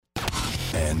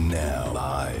And now,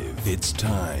 live, it's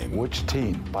time. Which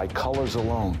team, by colors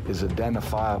alone, is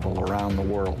identifiable around the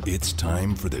world? It's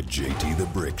time for the JT the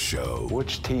Brick Show.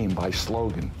 Which team, by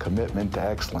slogan, commitment to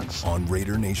excellence? On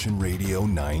Raider Nation Radio,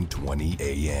 920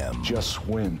 AM. Just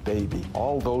win, baby.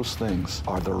 All those things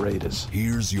are the Raiders.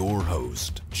 Here's your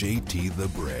host, JT the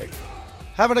Brick.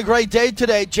 Having a great day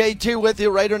today. JT with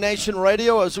you, Raider Nation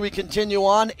Radio, as we continue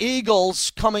on.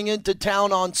 Eagles coming into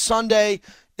town on Sunday.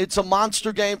 It's a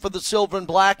monster game for the Silver and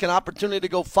Black, an opportunity to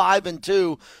go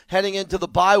 5-2 heading into the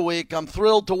bye week. I'm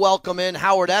thrilled to welcome in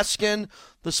Howard Eskin,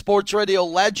 the sports radio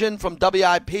legend from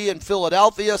WIP in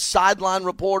Philadelphia, sideline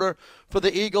reporter for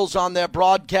the Eagles on their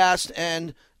broadcast,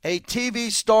 and a TV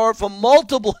star for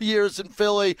multiple years in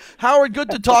Philly. Howard,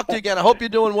 good to talk to you again. I hope you're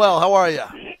doing well. How are you?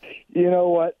 You know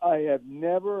what? I have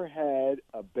never had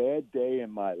a bad day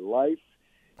in my life.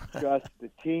 Just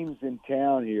the teams in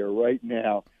town here right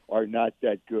now are not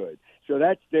that good. So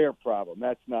that's their problem.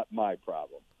 That's not my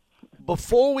problem.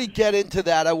 Before we get into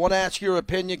that, I want to ask your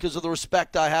opinion because of the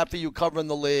respect I have for you covering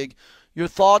the league. Your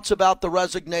thoughts about the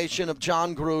resignation of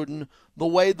John Gruden, the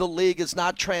way the league is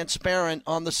not transparent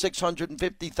on the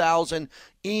 650,000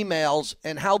 emails,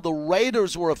 and how the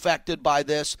Raiders were affected by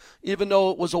this, even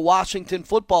though it was a Washington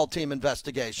football team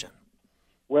investigation.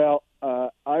 Well,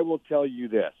 I will tell you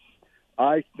this.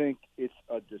 I think it's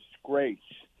a disgrace,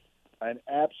 an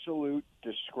absolute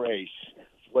disgrace,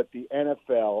 what the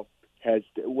NFL has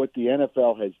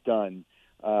done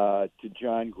to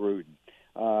John Gruden.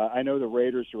 I know the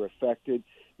Raiders are affected.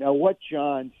 Now, what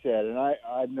John said, and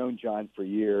I've known John for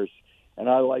years, and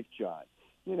I like John,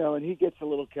 and he gets a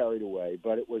little carried away,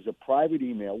 but it was a private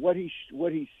email. What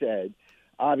he said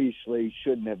obviously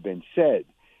shouldn't have been said,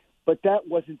 but that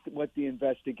wasn't what the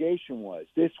investigation was.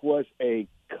 This was a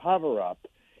cover-up,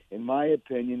 in my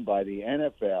opinion, by the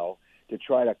NFL to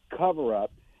try to cover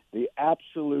up the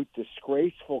absolute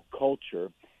disgraceful culture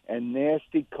and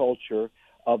nasty culture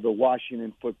of the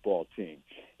Washington football team.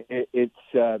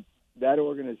 That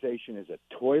organization is a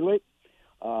toilet.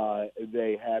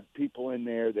 They have people in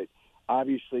there that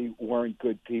obviously weren't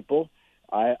good people.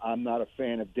 I'm not a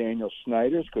fan of Daniel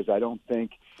Snyder's because I don't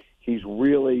think he's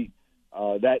really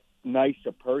that nice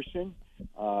a person,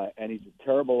 and he's a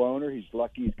terrible owner. He's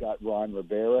lucky he's got Ron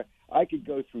Rivera. I could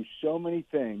go through so many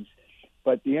things,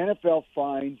 but the NFL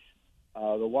fines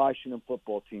the Washington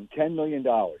football team $10 million,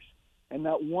 and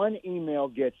not one email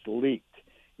gets leaked.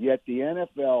 Yet the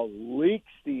NFL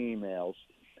leaks the emails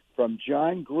from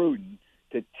John Gruden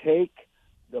to take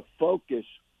the focus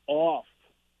off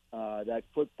that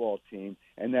football team,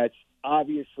 and that's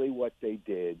obviously what they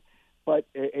did. But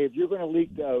if you're going to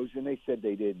leak those, and they said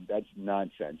they didn't, that's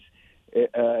nonsense.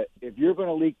 If you're going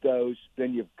to leak those,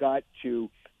 then you've got to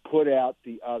put out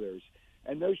the others.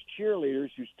 And those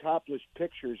cheerleaders whose topless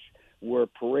pictures were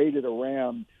paraded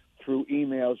around through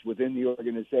emails within the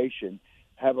organization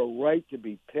have a right to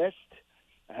be pissed,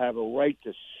 have a right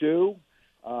to sue,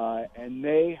 and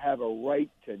they have a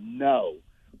right to know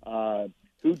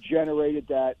who generated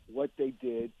that, what they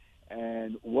did,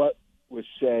 and what was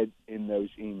said in those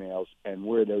emails and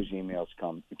where those emails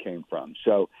came from.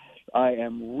 So I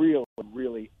am really,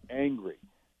 really angry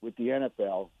with the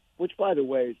NFL, which, by the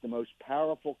way, is the most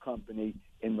powerful company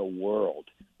in the world.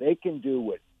 They can do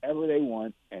whatever they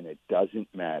want, and it doesn't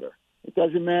matter. It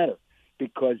doesn't matter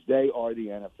because they are the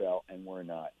NFL and we're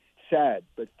not. Sad,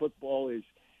 but football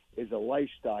is a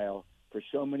lifestyle for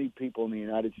so many people in the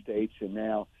United States, and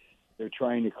now they're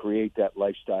trying to create that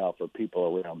lifestyle for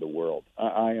people around the world.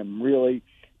 I am really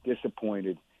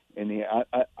disappointed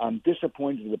I'm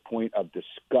disappointed to the point of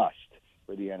disgust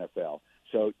for the NFL.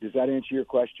 So does that answer your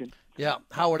question? Yeah,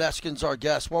 Howard Eskin's our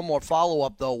guest. One more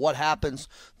follow-up, though. What happens?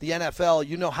 The NFL,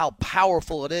 you know how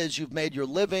powerful it is. You've made your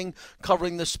living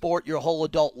covering the sport your whole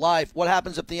adult life. What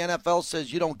happens if the NFL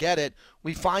says you don't get it?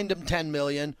 We fined them $10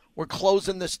 million. We're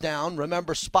closing this down.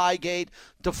 Remember Spygate,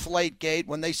 Deflategate.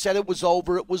 When they said it was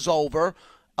over, it was over.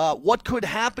 What could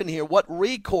happen here? What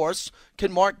recourse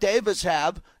can Mark Davis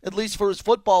have, at least for his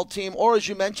football team, or as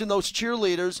you mentioned, those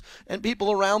cheerleaders and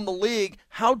people around the league?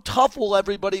 How tough will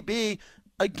everybody be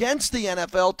against the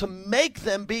NFL to make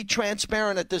them be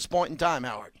transparent at this point in time,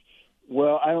 Howard?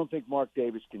 Well, I don't think Mark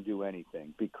Davis can do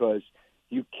anything because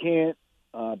you can't,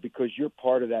 because you're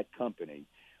part of that company.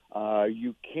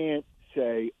 You can't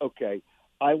say, okay,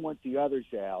 I want the others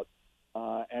out,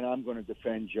 and I'm going to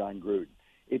defend John Gruden.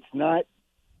 It's not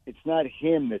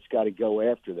him that's got to go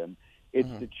after them. It's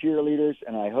the cheerleaders,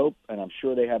 and I hope, and I'm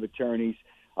sure they have attorneys.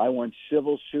 I want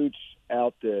civil suits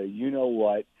out to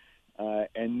you-know-what,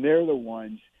 and they're the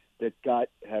ones that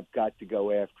have got to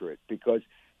go after it because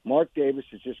Mark Davis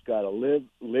has just got to live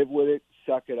with it,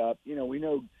 suck it up. We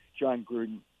know John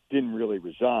Gruden didn't really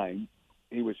resign.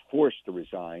 He was forced to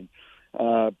resign.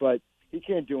 But he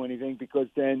can't do anything because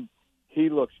then he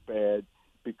looks bad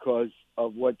because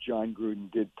of what John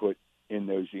Gruden did put in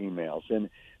those emails. And I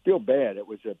feel bad. It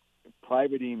was a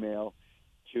private email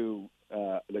to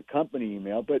the company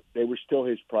email, but they were still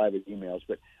his private emails.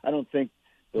 But I don't think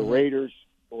the Raiders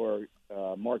or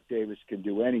Mark Davis can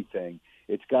do anything.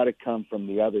 It's got to come from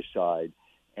the other side.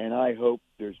 And I hope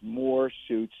there's more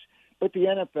suits. But the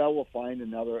NFL will find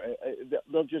another.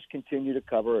 They'll just continue to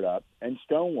cover it up and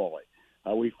stonewall it.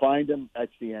 We find them.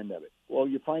 That's the end of it. Well,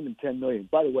 you find them $10 million.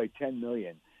 By the way, $10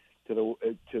 million to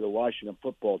the Washington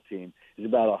football team is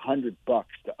about $100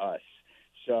 to us.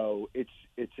 So it's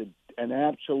an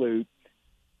absolute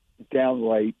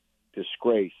downright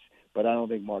disgrace. But I don't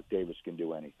think Mark Davis can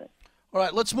do anything. All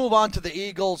right, let's move on to the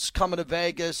Eagles coming to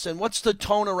Vegas. And what's the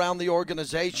tone around the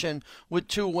organization with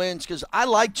 2 wins? Because I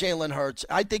like Jalen Hurts.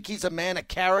 I think he's a man of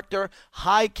character,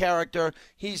 high character.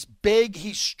 He's big.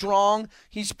 He's strong.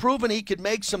 He's proven he could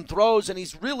make some throws, and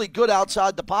he's really good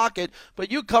outside the pocket. But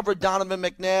you covered Donovan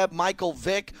McNabb, Michael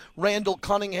Vick, Randall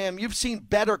Cunningham. You've seen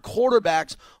better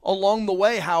quarterbacks along the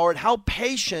way, Howard. How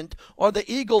patient are the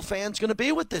Eagle fans going to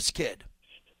be with this kid?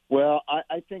 Well,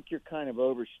 I think you're kind of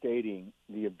overstating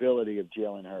the ability of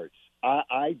Jalen Hurts.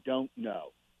 I don't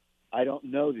know. I don't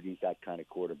know that he's that kind of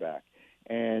quarterback.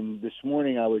 And this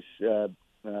morning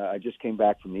I just came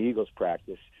back from the Eagles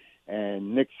practice,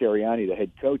 and Nick Sirianni, the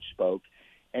head coach, spoke,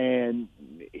 and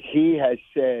he has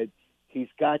said he's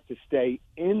got to stay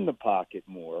in the pocket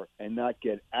more and not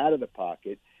get out of the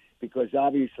pocket because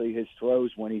obviously his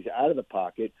throws when he's out of the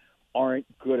pocket aren't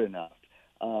good enough.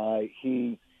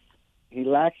 He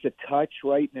lacks a touch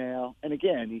right now, and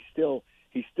again, he's still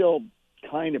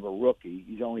kind of a rookie.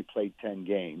 He's only played 10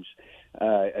 games,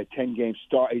 a 10-game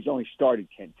start. He's only started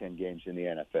 10 games in the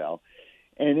NFL,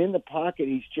 and in the pocket,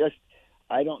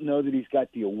 I don't know that he's got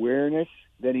the awareness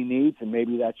that he needs, and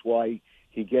maybe that's why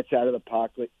he gets out of the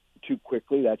pocket too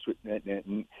quickly. That's what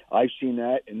and I've seen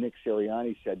that, and Nick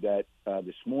Sirianni said that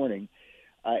this morning.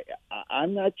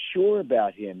 I'm not sure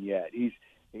about him yet. He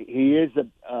is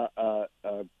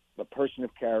a person of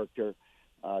character.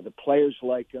 The players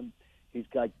like him. He's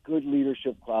got good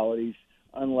leadership qualities,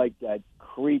 unlike that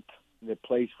creep that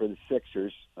plays for the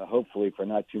Sixers, hopefully for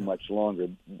not too much longer,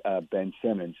 Ben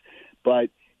Simmons. But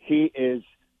he is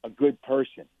a good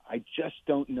person. I just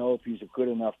don't know if he's a good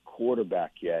enough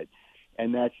quarterback yet,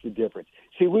 and that's the difference.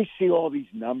 See, we see all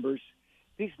these numbers.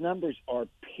 These numbers are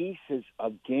pieces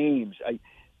of games.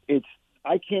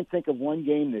 I can't think of one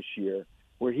game this year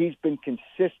where he's been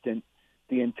consistent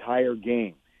the entire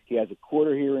game. He has a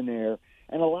quarter here and there,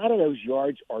 and a lot of those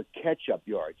yards are catch-up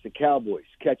yards. The Cowboys,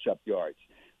 catch-up yards.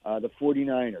 The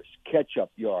 49ers,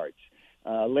 catch-up yards.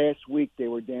 Last week they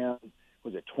were down,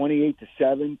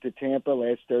 28-7 to Tampa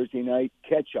last Thursday night,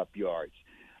 catch-up yards.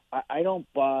 I don't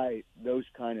buy those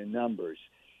kind of numbers.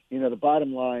 The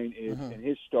bottom line is in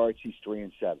his starts, he's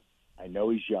 3-7. I know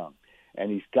he's young,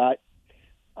 and he's got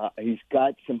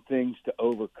some things to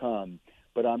overcome,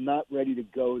 but I'm not ready to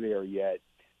go there yet,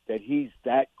 that he's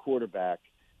that quarterback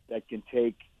that can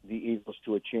take the Eagles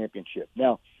to a championship.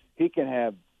 Now, he can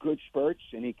have good spurts,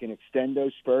 and he can extend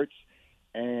those spurts,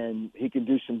 and he can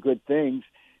do some good things.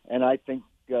 And I think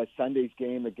Sunday's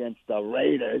game against the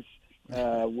Raiders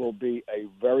will be a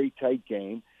very tight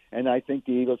game, and I think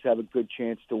the Eagles have a good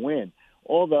chance to win.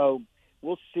 Although,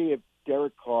 we'll see if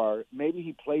Derek Carr, maybe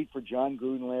he played for John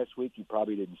Gruden last week. He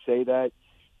probably didn't say that,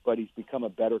 but he's become a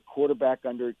better quarterback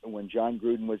under when John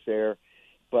Gruden was there.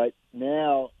 But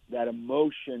now that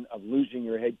emotion of losing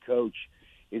your head coach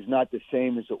is not the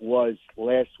same as it was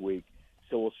last week,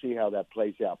 so we'll see how that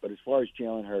plays out. But as far as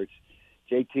Jalen Hurts,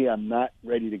 JT, I'm not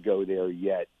ready to go there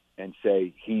yet and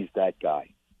say he's that guy.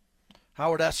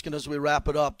 Howard Eskin, as we wrap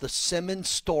it up, the Simmons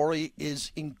story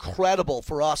is incredible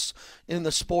for us in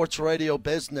the sports radio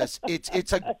business.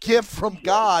 It's a gift from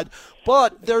God,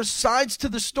 but there's sides to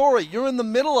the story. You're in the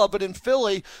middle of it in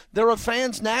Philly. There are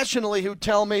fans nationally who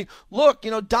tell me, look,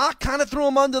 Doc kind of threw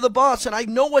him under the bus, and I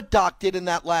know what Doc did in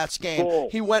that last game. Cool.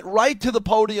 He went right to the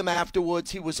podium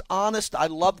afterwards. He was honest. I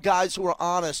love guys who are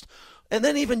honest. And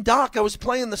then even Doc, I was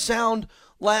playing the sound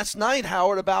last night,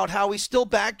 Howard, about how he's still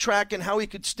backtracking, how he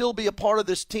could still be a part of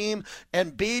this team,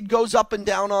 and Bede goes up and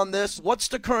down on this. What's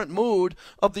the current mood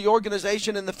of the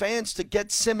organization and the fans to get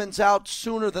Simmons out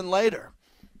sooner than later?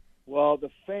 Well, the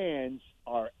fans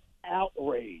are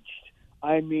outraged.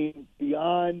 I mean,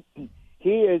 beyond,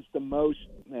 he is the most,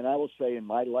 and I will say in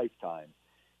my lifetime,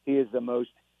 he is the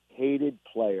most hated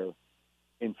player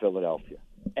in Philadelphia.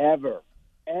 Ever.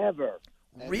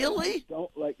 Really?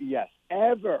 Yes,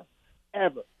 ever.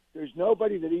 There's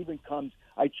nobody that even comes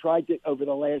I tried to, over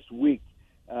the last week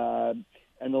and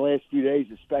the last few days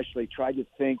especially, tried to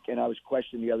think, and I was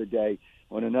questioned the other day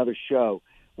on another show,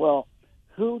 well,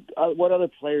 what other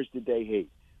players did they hate?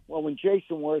 Well, when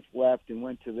Jason Worth left and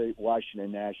went to the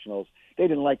Washington Nationals, they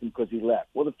didn't like him because he left.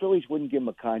 Well, the Phillies wouldn't give him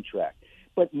a contract,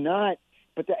 but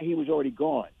that he was already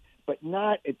gone, but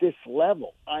not at this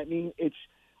level. I mean,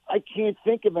 I can't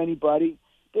think of anybody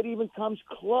that even comes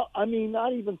close. I mean,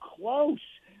 not even close.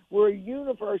 We're a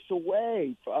universe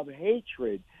away of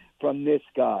hatred from this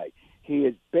guy. He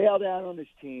has bailed out on his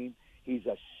team. He's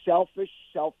a selfish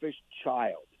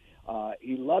child.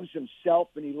 He loves himself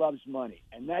and he loves money,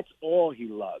 and that's all he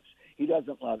loves. He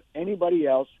doesn't love anybody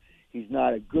else. He's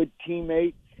not a good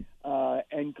teammate.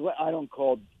 And I don't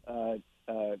call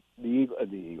the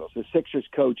Eagles, the Sixers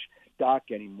coach, Doc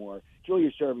anymore.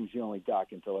 Julius Erving's the only Doc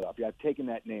in Philadelphia. I've taken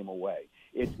that name away.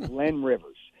 It's Glenn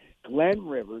Rivers. Glenn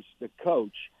Rivers, the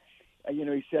coach,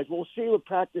 he says, we'll see you at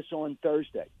practice on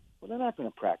Thursday. Well, they're not going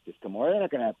to practice tomorrow. They're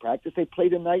not going to have practice. They play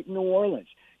tonight in New Orleans.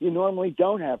 You normally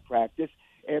don't have practice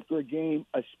after a game,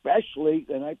 especially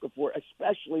the night before,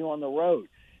 especially on the road.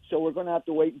 So we're going to have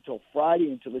to wait until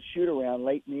Friday, until the shoot-around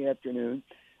late in the afternoon.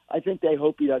 I think they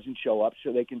hope he doesn't show up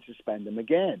so they can suspend him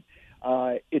again.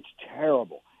 It's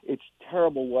terrible. It's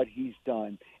terrible what he's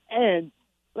done. And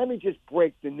let me just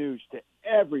break the news to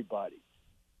everybody.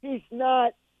 He's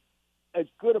not as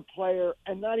good a player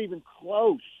and not even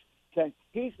close.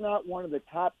 He's not one of the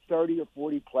top 30 or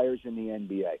 40 players in the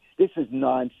NBA. This is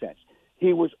nonsense.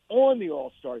 He was on the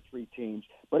All-Star 3 teams,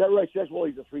 but everybody says, well,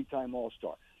 he's a 3-time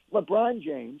All-Star. LeBron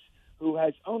James, who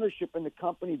has ownership in the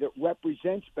company that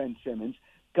represents Ben Simmons,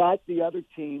 got the other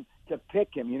team to pick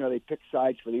him. They pick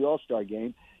sides for the All-Star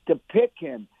game, to pick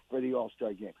him for the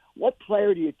All-Star game. What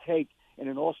player do you take in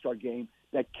an All-Star game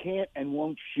that can't and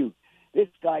won't shoot? This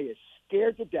guy is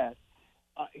scared to death.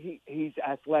 He's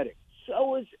athletic.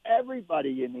 So is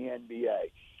everybody in the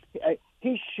NBA.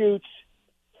 He shoots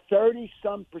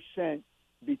 30-some%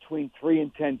 between 3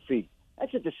 and 10 feet.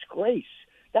 That's a disgrace.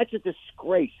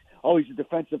 Oh, he's a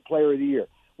defensive player of the year.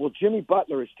 Well, Jimmy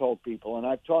Butler has told people, and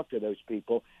I've talked to those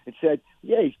people, and said,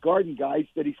 yeah, he's guarding guys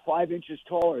that he's 5 inches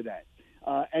taller than.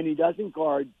 And he doesn't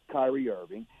guard Kyrie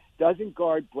Irving, doesn't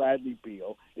guard Bradley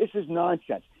Beal. This is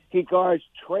nonsense. He guards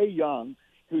Trae Young,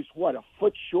 who's, a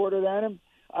foot shorter than him?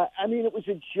 I mean, it was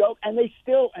a joke, and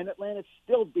Atlanta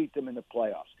still beat them in the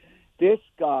playoffs. This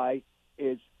guy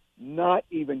is not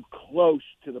even close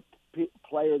to the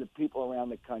player that people around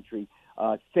the country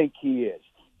think he is.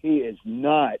 He is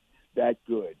not that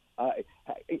good.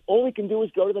 All he can do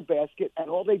is go to the basket, and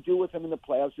all they do with him in the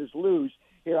playoffs is lose.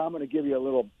 Here, I'm going to give you a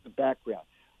little background.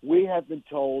 We have been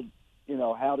told,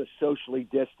 how to socially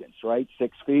distance, right?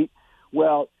 6 feet.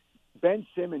 Well, Ben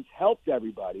Simmons helped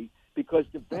everybody because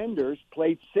defenders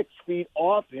played 6 feet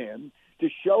off him to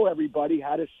show everybody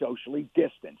how to socially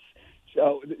distance.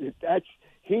 So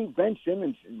Ben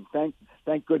Simmons, and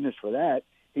thank goodness for that,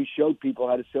 he showed people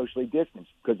how to socially distance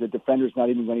because the defender's not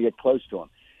even going to get close to him.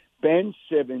 Ben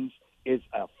Simmons is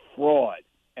a fraud,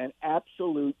 an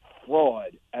absolute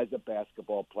fraud as a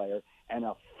basketball player and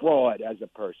a fraud as a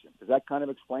person. Does that kind of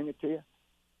explain it to you?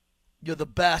 You're the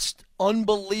best.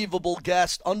 Unbelievable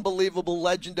guest, unbelievable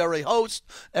legendary host.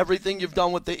 Everything you've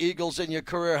done with the Eagles in your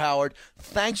career, Howard.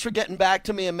 Thanks for getting back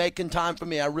to me and making time for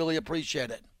me. I really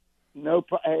appreciate it. No,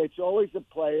 it's always a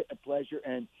pleasure.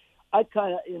 And I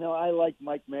kind of, I like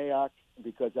Mike Mayock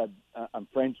because I'm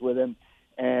friends with him.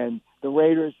 And the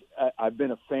Raiders, I've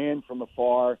been a fan from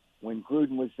afar when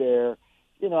Gruden was there.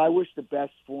 I wish the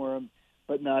best for him,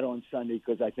 but not on Sunday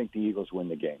because I think the Eagles win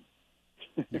the game.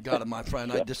 You got it, my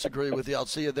friend. I disagree with you. I'll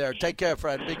see you there. Take care,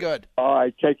 Fred. Be good. All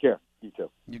right. Take care. You too.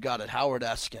 You got it. Howard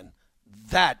Eskin.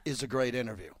 That is a great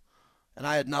interview. And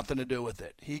I had nothing to do with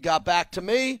it. He got back to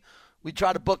me. We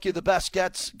try to book you the best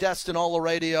guest in all the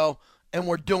radio, and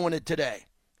we're doing it today.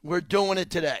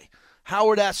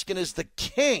 Howard Eskin is the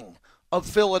king of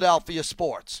Philadelphia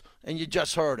sports, and you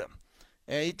just heard him.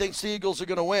 And he thinks the Eagles are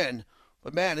going to win.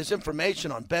 But, man, his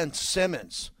information on Ben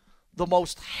Simmons, the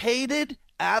most hated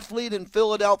athlete in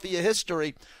Philadelphia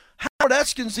history, Howard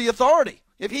Eskin's the authority.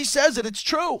 If he says it, it's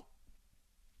true.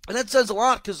 And that says a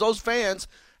lot because those fans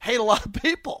hate a lot of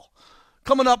people.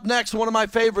 Coming up next, one of my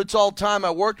favorites all time. I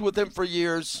worked with him for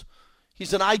years.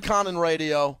 He's an icon in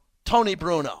radio, Tony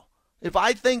Bruno. If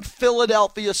I think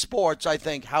Philadelphia sports, I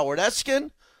think Howard Eskin.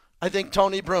 I think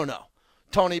Tony Bruno.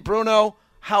 Tony Bruno,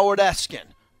 Howard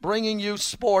Eskin, bringing you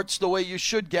sports the way you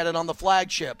should get it on the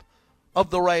flagship of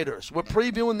the Raiders. We're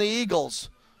previewing the Eagles.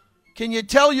 Can you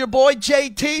tell your boy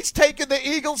JT's taking the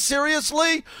Eagles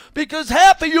seriously? Because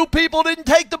half of you people didn't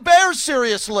take the Bears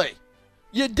seriously.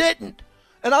 You didn't.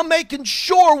 And I'm making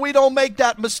sure we don't make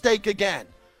that mistake again.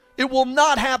 It will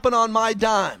not happen on my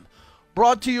dime.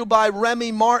 Brought to you by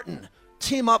Remy Martin.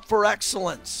 Team up for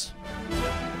excellence.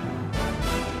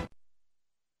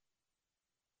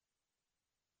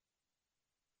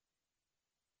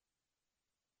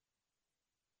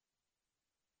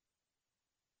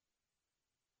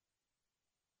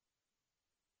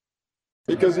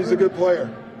 Because he's a good player.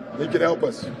 He can help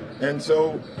us. And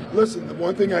so, listen, the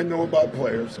one thing I know about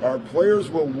players, our players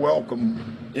will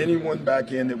welcome anyone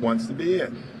back in that wants to be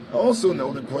in. I also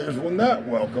know that players will not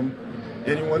welcome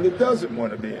anyone that doesn't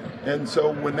want to be in. And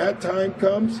so when that time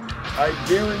comes, I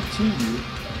guarantee you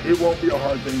it won't be a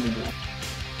hard thing to do.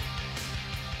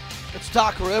 It's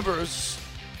Doc Rivers.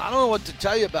 I don't know what to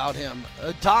tell you about him.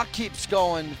 Doc keeps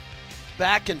going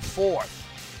back and forth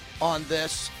on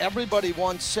this. Everybody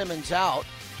wants Simmons out.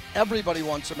 Everybody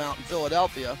wants him out in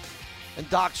Philadelphia. And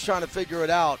Doc's trying to figure it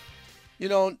out. You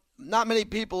know, not many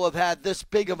people have had this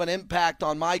big of an impact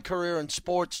on my career in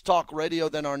sports talk radio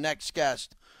than our next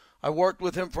guest. I worked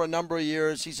with him for a number of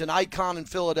years. He's an icon in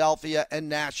Philadelphia and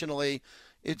nationally.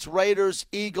 It's Raiders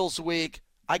Eagles week.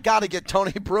 I got to get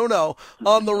Tony Bruno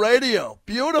on the radio.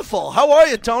 Beautiful. How are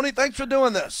you, Tony? Thanks for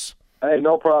doing this. Hey,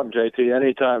 no problem, JT.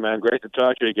 Anytime, man. Great to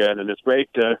talk to you again, and it's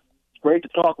great to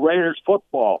talk Raiders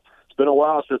football. It's been a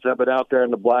while since I've been out there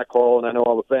in the black hole, and I know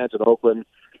all the fans in Oakland.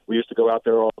 We used to go out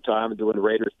there all the time and doing the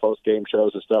Raiders post-game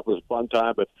shows and stuff. It was a fun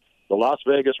time, but the Las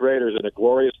Vegas Raiders in a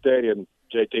glorious stadium,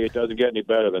 JT, it doesn't get any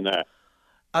better than that.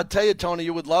 I'll tell you, Tony,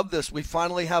 you would love this. We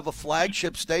finally have a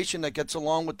flagship station that gets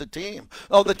along with the team.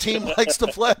 Oh, the team likes the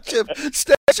flagship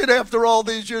station after all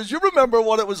these years. You remember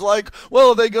what it was like? Well,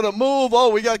 are they going to move? Oh,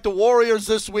 we got the Warriors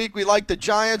this week. We like the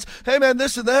Giants. Hey, man,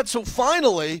 this and that. So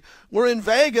finally, we're in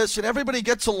Vegas, and everybody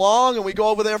gets along, and we go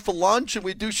over there for lunch, and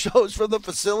we do shows from the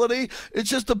facility. It's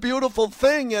just a beautiful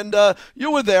thing, and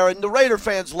you were there, and the Raider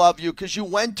fans love you because you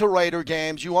went to Raider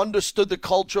games. You understood the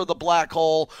culture of the black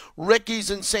hole. Ricky's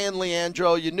in San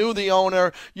Leandro. You knew the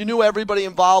owner. You knew everybody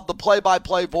involved, the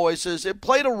play-by-play voices. It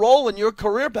played a role in your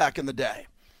career back in the day.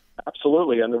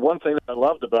 Absolutely, and the one thing that I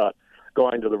loved about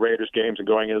going to the Raiders games and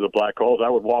going into the black holes, I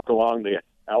would walk along the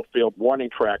outfield warning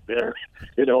track there,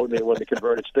 you know, when they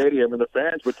converted stadium, and the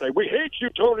fans would say, "We hate you,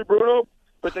 Tony Bruno,"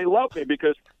 but they love me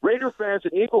because Raider fans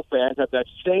and Eagle fans have that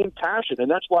same passion,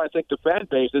 and that's why I think the fan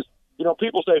bases, you know,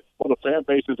 people say, well, the fan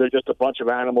bases are just a bunch of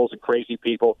animals and crazy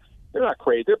people. They're not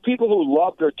crazy. They're people who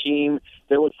love their team.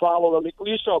 They would follow them.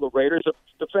 You saw the Raiders.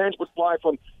 The fans would fly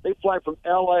from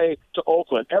L.A. to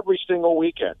Oakland every single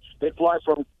weekend. They'd fly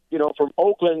from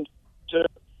Oakland to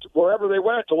wherever they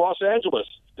went, to Los Angeles,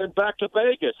 then back to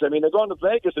Vegas. I mean, they're going to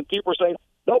Vegas, and people are saying,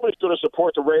 nobody's going to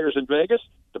support the Raiders in Vegas.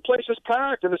 The place is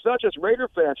packed, and it's not just Raider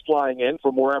fans flying in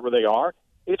from wherever they are.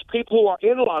 It's people who are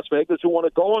in Las Vegas who want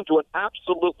to go into an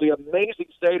absolutely amazing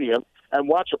stadium and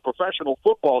watch a professional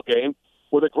football game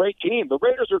with a great team. The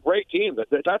Raiders are a great team.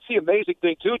 That's the amazing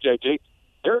thing, too, JT.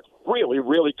 They're really,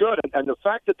 really good. And the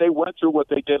fact that they went through what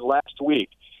they did last week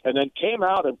and then came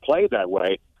out and played that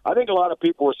way, I think a lot of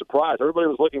people were surprised. Everybody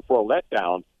was looking for a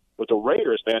letdown. But the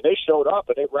Raiders, man, they showed up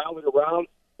and they rallied around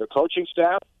their coaching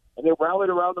staff and they rallied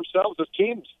around themselves as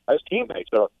teammates.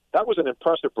 So that was an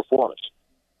impressive performance.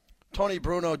 Tony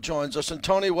Bruno joins us. And,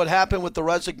 Tony, what happened with the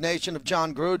resignation of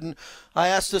John Gruden? I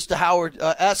asked this to Howard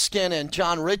Eskin and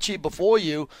John Ritchie before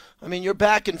you. I mean, you're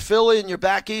back in Philly and you're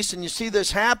back east and you see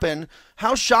this happen.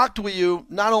 How shocked were you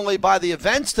not only by the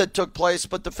events that took place,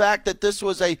 but the fact that this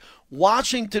was a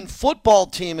Washington football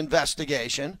team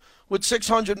investigation with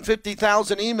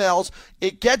 650,000 emails?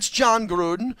 It gets John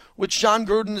Gruden, which John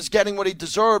Gruden is getting what he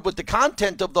deserved with the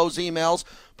content of those emails.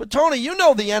 But, Tony, you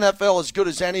know the NFL as good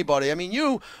as anybody. I mean,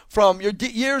 you, from your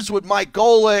years with Mike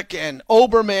Golick and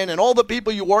Oberman and all the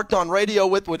people you worked on radio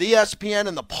with ESPN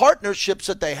and the partnerships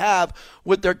that they have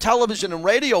with their television and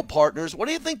radio partners, what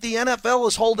do you think the NFL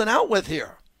is holding out with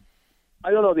here? I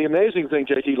don't know. The amazing thing,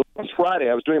 JT, last Friday,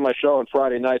 I was doing my show on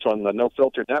Friday nights on the No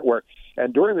Filter Network,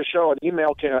 and during the show, an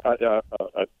email came,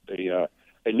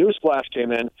 a news flash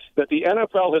came in that the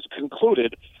NFL has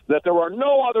concluded that there are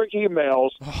no other emails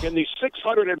in the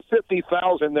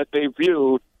 650,000 that they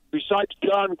viewed besides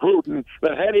John Gruden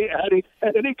that had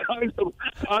any kind of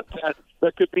content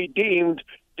that could be deemed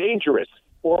dangerous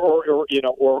or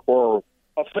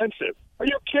offensive. Are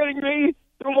you kidding me?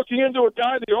 They're looking into a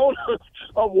guy, the owner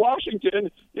of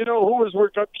Washington, who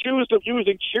was accused of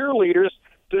using cheerleaders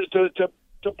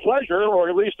to pleasure, or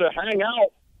at least to hang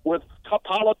out with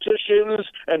politicians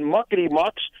and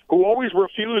muckety-mucks who always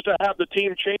refused to have the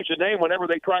team change the name whenever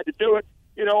they tried to do it.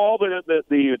 All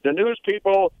the news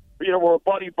people, were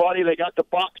buddy-buddy. They got the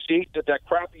box seat at that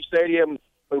crappy stadium.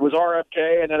 It was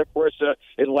RFK, and then, of course,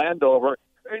 in Landover.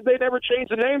 They never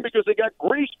changed the name because they got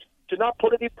greased to not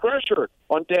put any pressure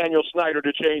on Daniel Snyder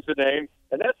to change the name.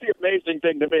 And that's the amazing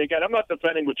thing to me. Again, I'm not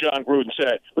defending what John Gruden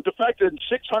said, but the fact that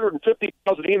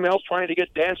 650,000 emails trying to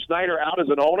get Dan Snyder out as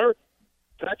an owner,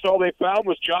 that's all they found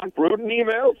was John Gruden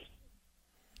emails.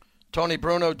 Tony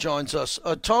Bruno joins us.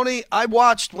 Tony, I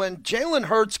watched when Jalen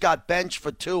Hurts got benched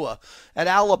for Tua at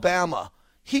Alabama.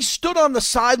 He stood on the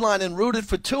sideline and rooted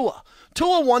for Tua.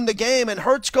 Tua won the game, and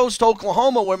Hurts goes to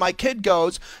Oklahoma, where my kid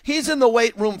goes. He's in the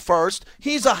weight room first.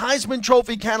 He's a Heisman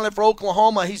Trophy candidate for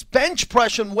Oklahoma. He's bench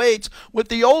pressing weights with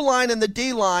the O-line and the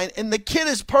D-line, and the kid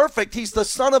is perfect. He's the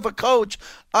son of a coach.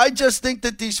 I just think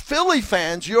that these Philly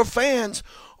fans, your fans,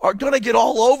 are going to get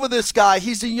all over this guy.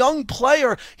 He's a young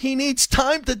player. He needs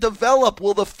time to develop.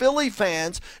 Will the Philly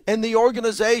fans and the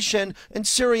organization and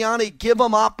Sirianni give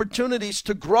him opportunities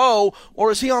to grow,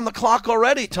 or is he on the clock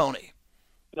already, Tony?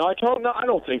 No, I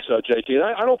don't think so, JT.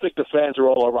 I don't think the fans are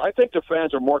all over. I think the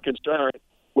fans are more concerned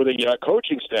with the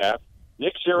coaching staff,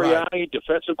 Nick Sirianni, right,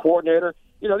 defensive coordinator.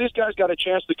 You know, these guys got a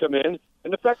chance to come in,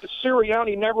 and the fact that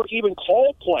Sirianni never even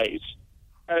called plays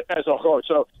as a coach.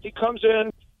 So he comes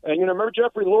in, and, you know, remember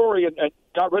Jeffrey Lurie and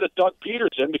got rid of Doug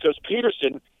Peterson because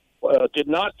Peterson did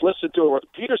not listen to it.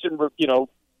 Peterson, you know,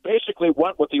 basically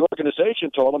went what the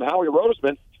organization told him, Howie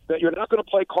Roseman, that you're not going to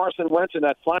play Carson Wentz in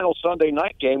that final Sunday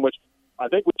night game, which I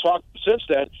think we talked since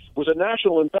then, was a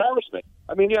national embarrassment.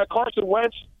 I mean, yeah, Carson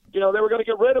Wentz, you know, they were going to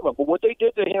get rid of him. But what they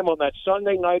did to him on that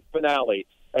Sunday night finale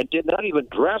and did not even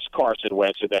dress Carson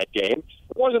Wentz in that game,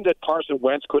 it wasn't that Carson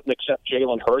Wentz couldn't accept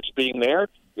Jalen Hurts being there.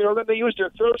 You know, then they used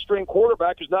their third-string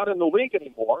quarterback who's not in the league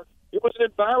anymore. It was an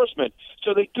embarrassment.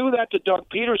 So they do that to Doug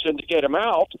Peterson to get him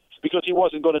out because he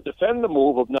wasn't going to defend the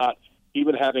move of not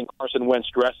even having Carson Wentz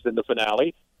dressed in the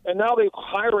finale. And now they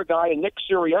hire a guy, Nick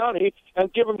Sirianni,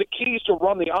 and give him the keys to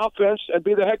run the offense and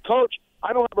be the head coach.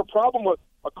 I don't have a problem with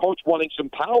a coach wanting some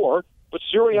power, but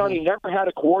Sirianni never had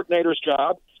a coordinator's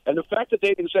job. And the fact that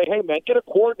they can say, hey, man, get a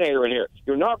coordinator in here.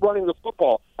 You're not running the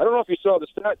football. I don't know if you saw the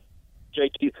stat,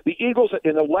 JT. The Eagles,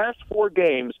 in the last 4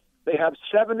 games, they have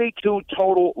 72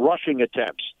 total rushing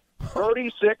attempts.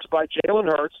 36 by Jalen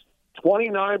Hurts,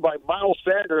 29 by Miles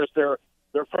Sanders, their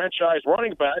franchise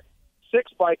running back, 6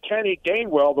 by Kenny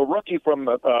Gainwell, the rookie from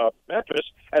Memphis,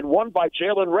 and 1 by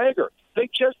Jalen Reagor. They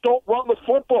just don't run the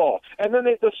football. And then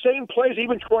the same plays,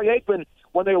 even Troy Aikman,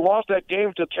 when they lost that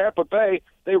game to Tampa Bay,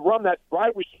 they run that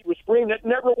wide receiver screen that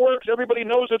never works. Everybody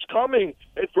knows it's coming.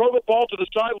 They throw the ball to the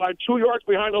sideline 2 yards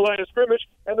behind the line of scrimmage,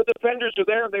 and the defenders are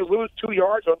there, and they lose 2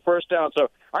 yards on first down. So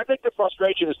I think the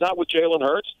frustration is not with Jalen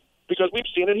Hurts, because we've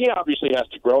seen it. He obviously has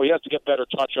to grow. He has to get better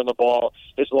touch on the ball.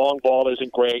 His long ball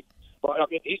isn't great. But, I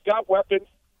mean, he's got weapons,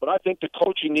 but I think the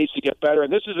coaching needs to get better.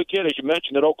 And this is a kid, as you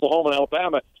mentioned, at Oklahoma and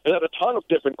Alabama, that had a ton of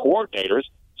different coordinators.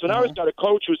 So now he's got a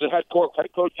coach who's a head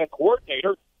coach and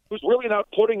coordinator who's really not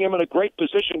putting him in a great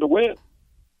position to win.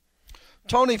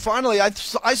 Tony, finally, I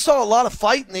saw a lot of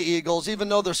fight in the Eagles, even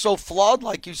though they're so flawed,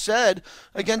 like you said,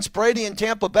 against Brady and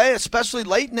Tampa Bay, especially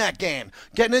late in that game.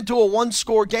 Getting into a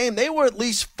one-score game, they were at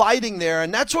least fighting there,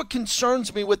 and that's what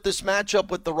concerns me with this matchup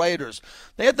with the Raiders.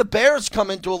 They had the Bears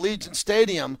come into Allegiant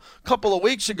Stadium a couple of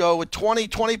weeks ago with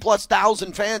 20-plus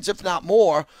thousand fans, if not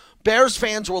more. Bears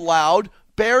fans were loud.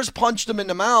 Bears punched them in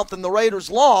the mouth, and the Raiders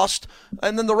lost,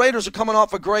 and then the Raiders are coming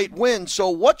off a great win. So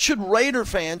what should Raider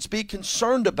fans be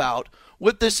concerned about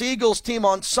with this Eagles team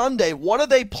on Sunday? What are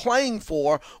they playing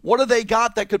for? What do they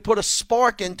got that could put a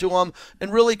spark into them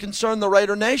and really concern the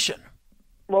Raider Nation?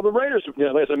 Well, the Raiders, you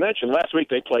know, as I mentioned, last week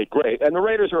they played great, and the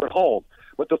Raiders are at home.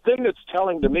 But the thing that's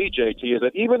telling to me, JT, is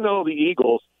that even though the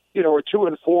Eagles, you know, are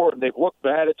 2-4 and they've looked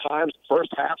bad at times, the first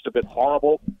half's have been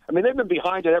horrible. I mean, they've been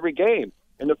behind in every game.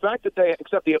 And the fact that they,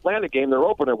 except the Atlanta game, their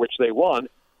opener, which they won,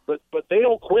 but they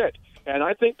don't quit. And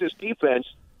I think this defense,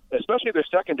 especially their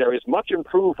secondary, is much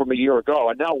improved from a year ago.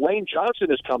 And now Lane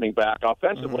Johnson is coming back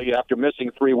offensively after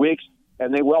missing 3 weeks,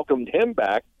 and they welcomed him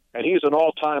back, and he's an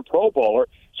all-time Pro Bowler.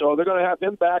 So they're going to have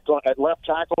him back at left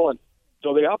tackle, and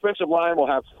so the offensive line will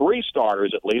have 3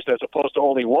 starters at least, as opposed to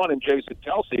only 1 in Jason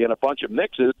Kelce and a bunch of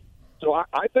mixes. So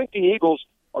I think the Eagles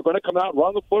are going to come out and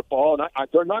run the football, and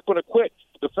they're not going to quit.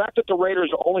 The fact that the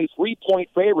Raiders are only 3-point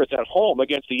favorites at home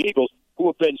against the Eagles, who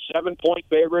have been 7-point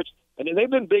favorites, and they've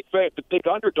been big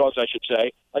underdogs, I should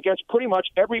say, against pretty much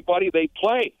everybody they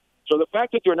play. So the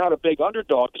fact that they're not a big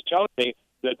underdog is telling me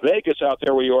that Vegas out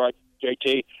there where you are,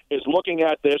 JT, is looking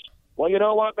at this. Well, you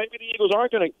know what? Maybe the Eagles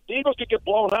aren't going to. The Eagles could get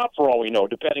blown out for all we know,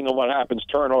 depending on what happens,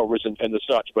 turnovers and the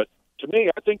such. But to me,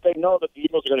 I think they know that the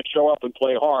Eagles are going to show up and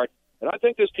play hard. And I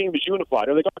think this team is unified.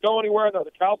 Are they going to go anywhere? No,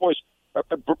 the Cowboys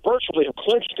virtually have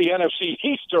clinched the NFC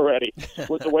East already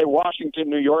with the way Washington,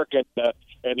 New York, and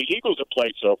and the Eagles have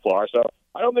played so far. So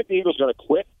I don't think the Eagles are going to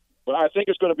quit, but I think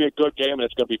it's going to be a good game, and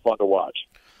it's going to be fun to watch.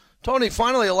 Tony,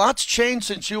 finally, a lot's changed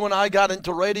since you and I got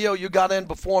into radio. You got in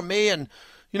before me, and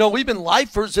we've been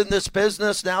lifers in this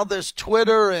business. Now there's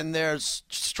Twitter and there's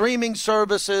streaming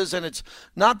services, and it's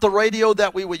not the radio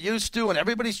that we were used to, and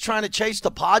everybody's trying to chase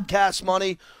the podcast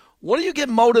money. What do you get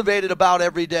motivated about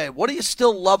every day? What do you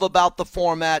still love about the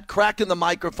format, cracking the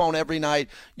microphone every night?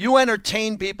 You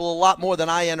entertain people a lot more than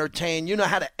I entertain. You know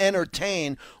how to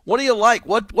entertain. What do you like?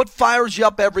 What fires you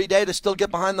up every day to still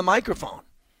get behind the microphone?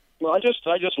 Well, I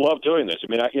just love doing this.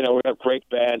 I mean, we have great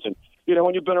fans, and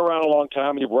when you've been around a long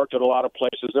time and you've worked at a lot of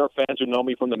places, there are fans who know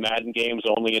me from the Madden games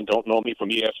only and don't know me from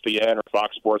ESPN or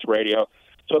Fox Sports Radio.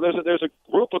 So there's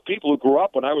a group of people who grew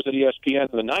up when I was at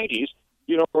ESPN in the 90s,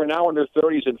 who are now in their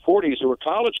 30s and 40s, who are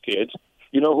college kids,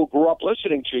 who grew up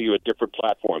listening to you at different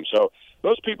platforms. So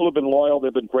those people have been loyal.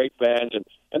 They've been great fans,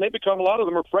 and they become, a lot of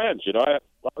them are friends. A lot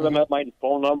of them have my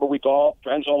phone number. We call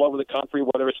friends all over the country,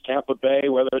 whether it's Tampa Bay,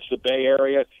 whether it's the Bay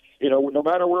Area, no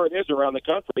matter where it is around the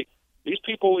country. These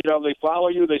people, they follow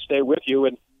you, they stay with you,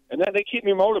 and then they keep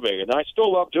me motivated. And I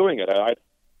still love doing it. I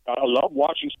love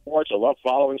watching sports. I love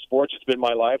following sports. It's been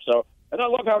my life. And I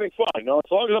love having fun.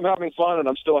 As long as I'm having fun and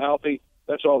I'm still healthy,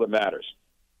 that's all that matters.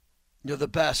 You're the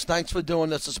best. Thanks for doing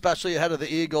this, especially ahead of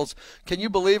the Eagles. Can you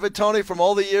believe it, Tony? From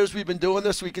all the years we've been doing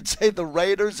this, we could say the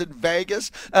Raiders in Vegas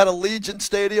at Allegiant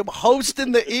Stadium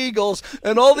hosting the Eagles,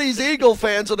 and all these Eagle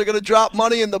fans that are going to drop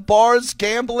money in the bars,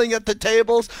 gambling at the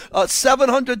tables,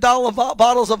 $700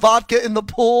 bottles of vodka in the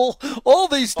pool, all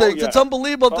these things. Oh, yeah. It's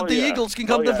unbelievable that the Eagles can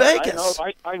come to Vegas.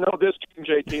 I know this game,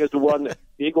 JT, is the one that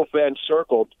Eagle fans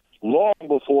circled long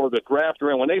before the draft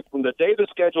ran. From the day the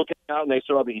schedule came out and they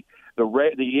saw the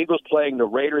Eagles playing the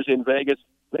Raiders in Vegas,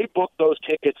 they booked those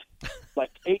tickets like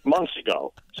 8 months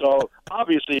ago. So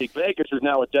obviously Vegas is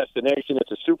now a destination. It's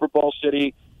a Super Bowl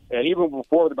city. And even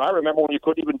before, I remember when you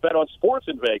couldn't even bet on sports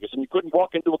in Vegas, and you couldn't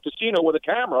walk into a casino with a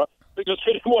camera because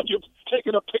they didn't want you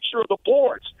taking a picture of the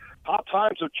boards. How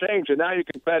times have changed, and now you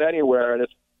can bet anywhere. And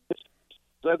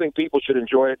I think people should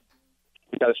enjoy it.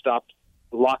 You got to stop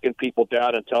locking people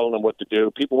down and telling them what to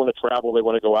do. People want to travel. They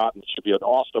want to go out, and it should be an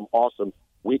awesome, awesome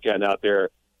weekend out there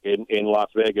in Las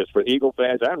Vegas for Eagle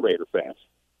fans and Raider fans.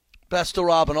 Best to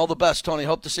Robin. All the best, Tony.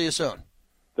 Hope to see you soon.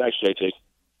 Thanks, JT.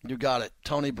 You got it.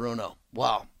 Tony Bruno.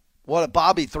 Wow. What a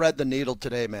Bobby thread the needle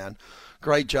today, man.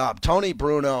 Great job. Tony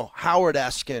Bruno, Howard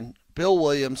Eskin, Bill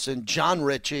Williamson, John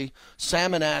Ritchie,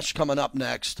 Sam and Ash coming up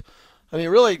next. I mean,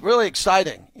 really, really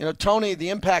exciting. Tony, the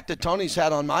impact that Tony's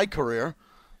had on my career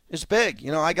is big.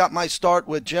 I got my start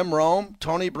with Jim Rome,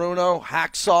 Tony Bruno,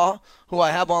 Hacksaw, who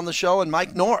I have on the show, and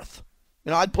Mike North.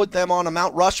 I'd put them on a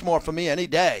Mount Rushmore for me any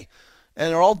day.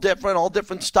 And they're all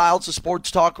different styles of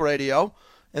sports talk radio.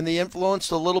 And the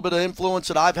little bit of influence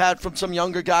that I've had from some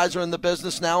younger guys who are in the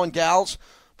business now and gals.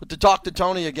 But to talk to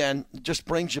Tony again, it just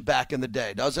brings you back in the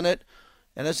day, doesn't it?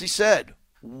 And as he said,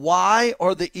 why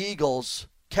are the Eagles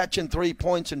catching 3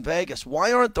 points in Vegas?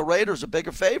 Why aren't the Raiders a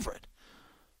bigger favorite?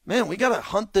 Man, we got to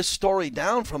hunt this story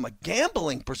down from a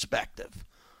gambling perspective.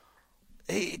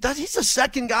 He's the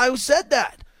second guy who said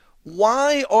that.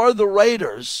 Why are the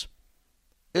Raiders?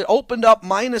 It opened up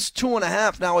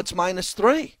 -2.5. Now it's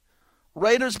 -3.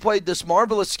 Raiders played this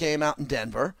marvelous game out in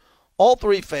Denver, all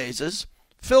 3 phases.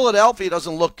 Philadelphia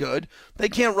doesn't look good. They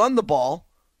can't run the ball.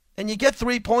 And you get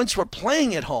 3 points for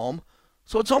playing at home.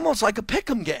 So it's almost like a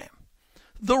pick'em game.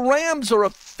 The Rams are a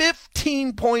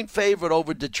 15-point favorite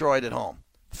over Detroit at home.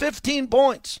 15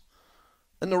 points.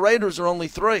 And the Raiders are only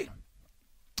 3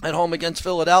 at home against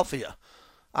Philadelphia.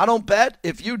 I don't bet.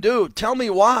 If you do, tell me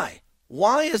why.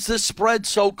 Why is this spread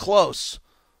so close?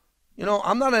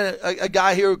 I'm not a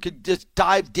guy here who could just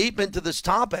dive deep into this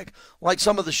topic like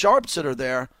some of the sharps that are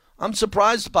there. I'm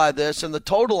surprised by this, and the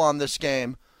total on this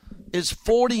game is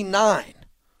 49.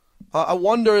 I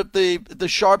wonder if the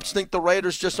sharps think the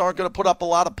Raiders just aren't going to put up a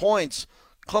lot of points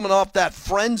coming off that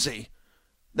frenzy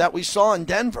that we saw in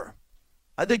Denver.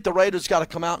 I think the Raiders got to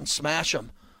come out and smash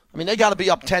them. I mean, they got to be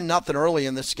up 10-0 early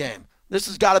in this game. This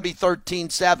has got to be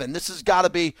 13-7. This has got to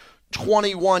be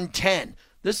 21-10.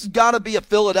 This has got to be a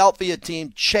Philadelphia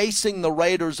team chasing the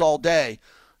Raiders all day,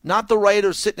 not the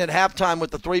Raiders sitting at halftime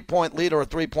with a 3-point lead or a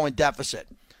 3-point deficit.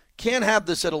 Can't have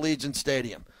this at Allegiant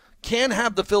Stadium. Can't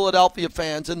have the Philadelphia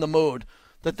fans in the mood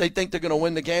that they think they're going to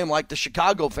win the game like the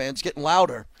Chicago fans getting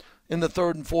louder in the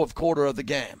third and fourth quarter of the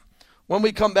game. When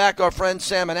we come back, our friend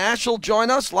Sam and Ash will join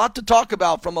us. A lot to talk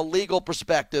about from a legal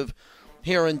perspective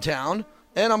here in town.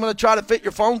 And I'm going to try to fit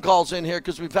your phone calls in here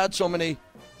because we've had so many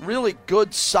really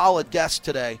good, solid guests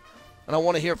today. And I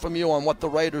want to hear from you on what the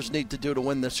Raiders need to do to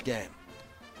win this game.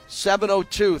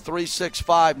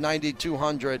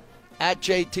 702-365-9200. At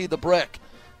JT the Brick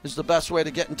is the best way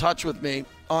to get in touch with me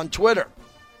on Twitter.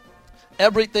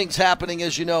 Everything's happening,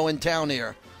 as you know, in town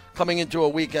here, coming into a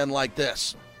weekend like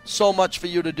this. So much for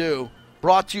you to do.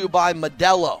 Brought to you by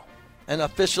Modelo, an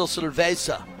official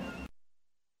cerveza.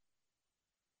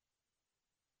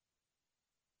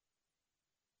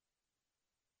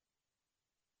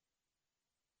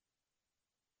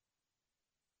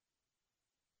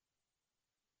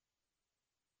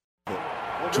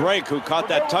 Drake, who caught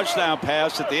that touchdown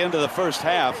pass at the end of the first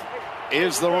half,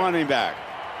 is the running back.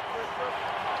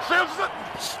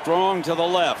 Strong to the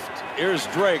left. Here's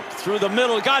Drake through the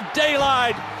middle. Got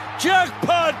daylight.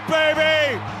 Jackpot,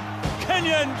 baby!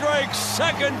 Kenyon Drake's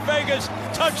second Vegas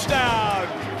touchdown.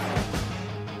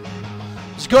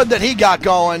 It's good that he got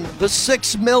going. The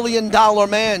 $6 million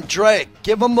man, Drake.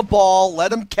 Give him the ball.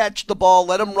 Let him catch the ball.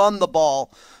 Let him run the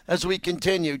ball as we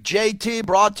continue. JT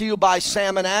brought to you by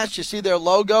Sam and Ash. You see their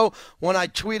logo when I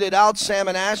tweeted out Sam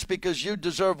and Ash because you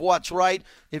deserve what's right.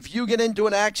 If you get into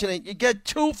an accident, you get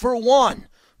 2 for 1.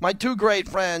 My two great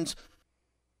friends,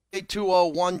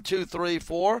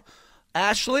 820-1234.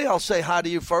 Ashley, I'll say hi to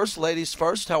you first. Ladies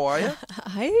first. How are you?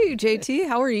 Hi, JT.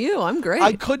 How are you? I'm great.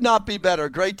 I could not be better.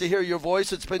 Great to hear your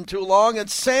voice. It's been too long. And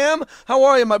Sam, how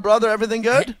are you, my brother? Everything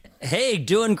good? Hey,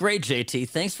 doing great, JT.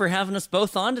 Thanks for having us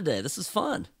both on today. This is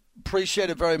fun. Appreciate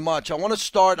it very much. I want to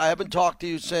start. I haven't talked to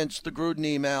you since the Gruden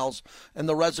emails and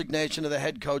the resignation of the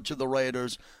head coach of the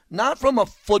Raiders. Not from a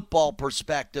football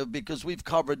perspective, because we've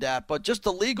covered that, but just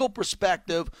a legal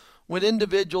perspective with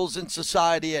individuals in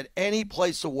society at any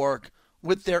place of work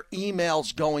with their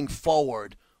emails going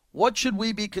forward. What should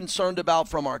we be concerned about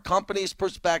from our company's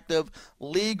perspective,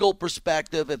 legal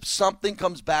perspective, if something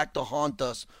comes back to haunt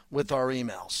us with our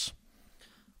emails?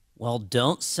 Well,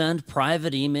 don't send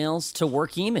private emails to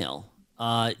work email.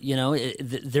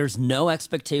 There's no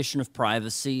expectation of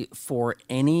privacy for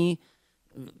any,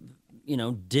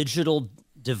 digital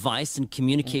device and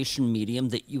communication medium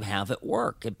that you have at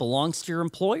work. It belongs to your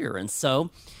employer. And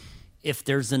so if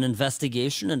there's an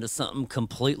investigation into something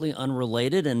completely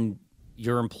unrelated and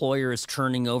your employer is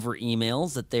turning over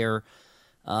emails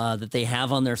that they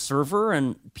have on their server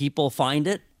and people find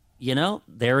it,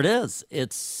 there it is.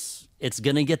 It's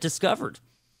going to get discovered.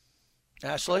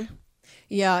 Ashley?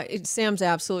 Yeah, Sam's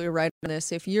absolutely right on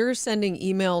this. If you're sending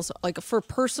emails like for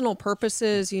personal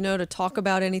purposes, to talk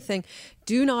about anything,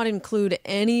 do not include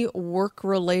any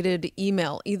work-related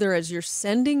email, either as your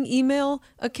sending email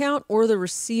account or the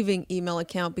receiving email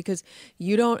account, because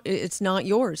it's not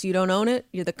yours. You don't own it.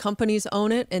 The companies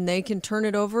own it, and they can turn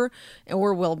it over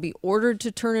or will be ordered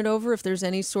to turn it over if there's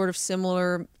any sort of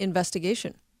similar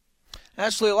investigation.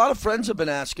 Ashley, a lot of friends have been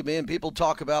asking me, and people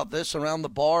talk about this around the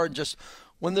bar and just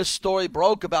when this story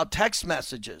broke about text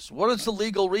messages. What is the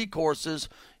legal recourses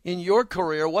in your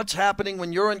career? What's happening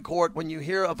when you're in court when you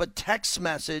hear of a text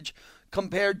message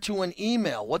compared to an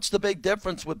email? What's the big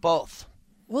difference with both?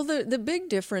 Well, the big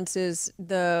difference is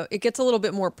it gets a little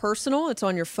bit more personal. It's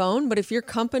on your phone, but if your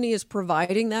company is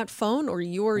providing that phone or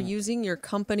you're using your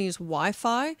company's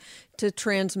Wi-Fi to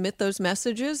transmit those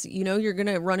messages, you're going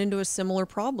to run into a similar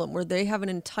problem where they have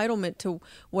an entitlement to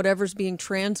whatever's being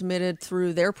transmitted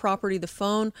through their property, the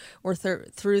phone, or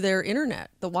through their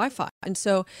internet, the Wi-Fi. And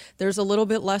so there's a little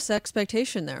bit less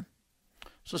expectation there.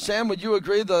 So, Sam, would you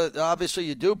agree that obviously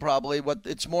you do probably, but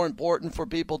it's more important for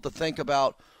people to think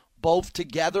about both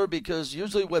together, because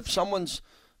usually if someone's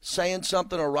saying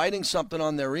something or writing something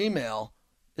on their email,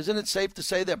 isn't it safe to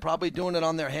say they're probably doing it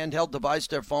on their handheld device,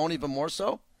 their phone, even more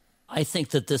so? I think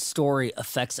that this story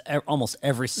affects almost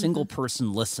every single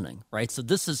person listening, right? So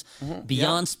this is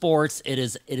beyond sports. It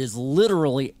is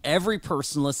literally every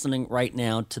person listening right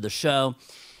now to the show.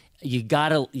 You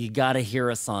gotta hear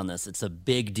us on this. It's a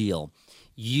big deal.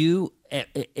 If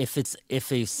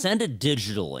you send it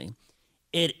digitally,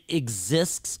 it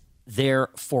exists there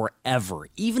forever,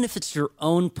 even if it's your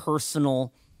own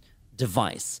personal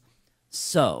device.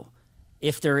 So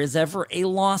if there is ever a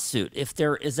lawsuit, if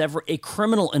there is ever a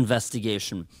criminal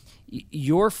investigation,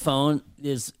 your phone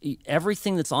is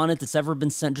everything that's on it that's ever been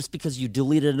sent. Just because you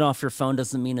deleted it off your phone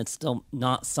doesn't mean it's still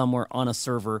not somewhere on a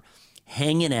server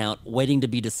hanging out, waiting to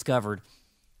be discovered.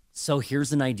 So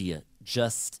here's an idea.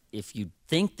 Just if you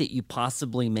think that you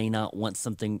possibly may not want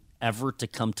something ever to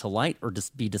come to light or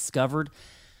just be discovered,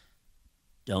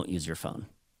 don't use your phone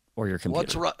or your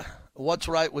computer. What's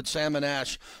right with Sam and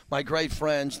Ash, my great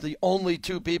friends, the only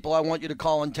two people I want you to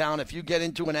call in town. If you get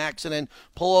into an accident,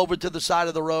 pull over to the side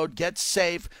of the road, get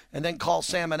safe, and then call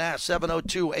Sam and Ash,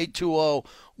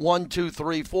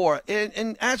 702-820-1234.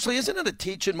 And Ashley, isn't it a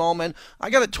teaching moment?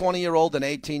 I got a 20-year-old and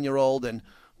 18-year-old, and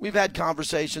we've had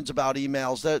conversations about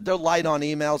emails. They're light on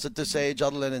emails at this age,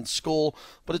 other than in school.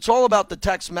 But it's all about the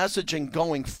text messaging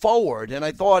going forward. And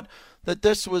I thought that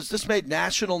this made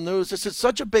national news. This is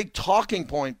such a big talking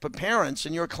point for parents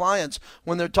and your clients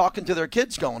when they're talking to their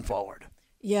kids going forward.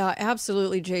 Yeah,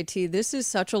 absolutely, JT. This is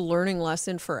such a learning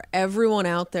lesson for everyone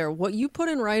out there. What you put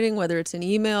in writing, whether it's an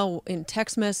email, in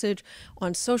text message,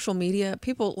 on social media,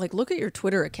 people look at your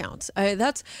Twitter accounts.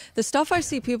 That's the stuff I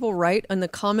see people write in the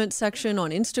comment section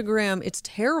on Instagram. It's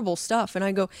terrible stuff. And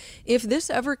I go, if this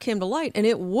ever came to light, and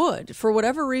it would, for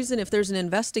whatever reason, if there's an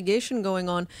investigation going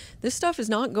on, this stuff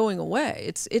is not going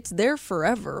away. It's there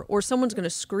forever, or someone's going to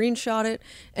screenshot it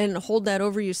and hold that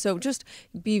over you. So just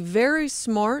be very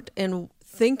smart and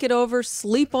think it over,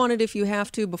 sleep on it if you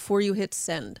have to before you hit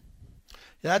send.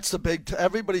 That's the big.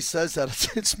 Everybody says that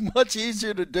it's much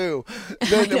easier to do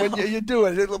than when you do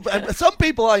it. Some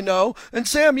people I know, and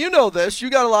Sam, you know this. You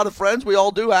got a lot of friends. We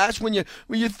all do. Ash, when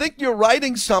you think you're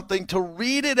writing something, to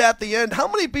read it at the end. How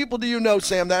many people do you know,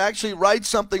 Sam, that actually write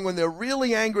something when they're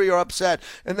really angry or upset,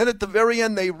 and then at the very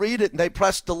end they read it and they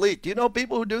press delete? Do you know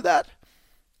people who do that?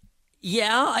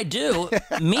 Yeah, I do.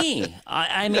 Me.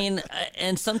 I mean,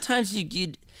 and sometimes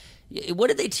you what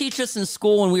did they teach us in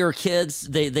school when we were kids?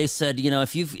 They said,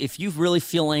 if you really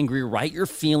feel angry, write your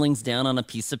feelings down on a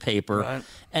piece of paper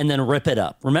and then rip it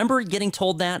up. Remember getting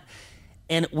told that?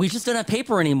 And we just don't have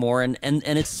paper anymore, and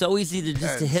it's so easy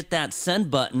to hit that send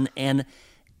button and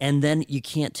then you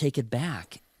can't take it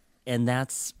back. And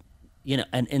that's,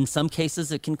 and in some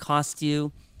cases it can cost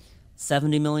you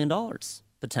 $70 million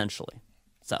potentially.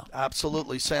 So.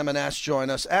 Absolutely. Sam and Ash join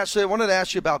us. Ashley, I wanted to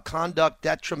ask you about conduct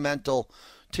detrimental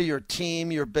to your team,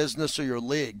 your business, or your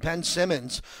league. Ben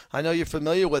Simmons, I know you're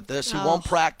familiar with this. He won't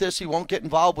practice. He won't get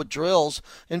involved with drills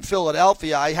in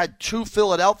Philadelphia. I had 2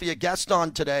 Philadelphia guests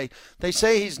on today. They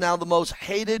say he's now the most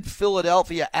hated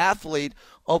Philadelphia athlete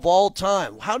of all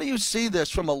time. How do you see this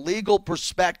from a legal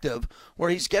perspective, where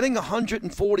he's getting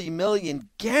 $140 million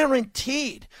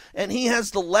guaranteed, and he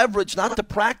has the leverage not to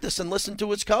practice and listen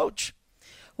to his coach?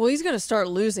 Well, he's going to start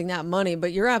losing that money,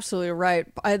 but you're absolutely right.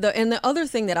 And the other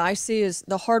thing that I see is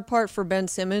the hard part for Ben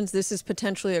Simmons. This is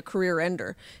potentially a career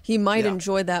ender. He might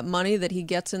enjoy that money that he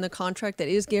gets in the contract that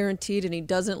is guaranteed, and he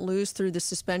doesn't lose through the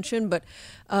suspension. But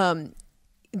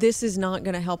this is not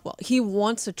going to help. He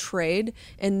wants a trade,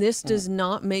 and this does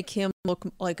not make him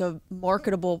look like a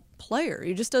marketable player.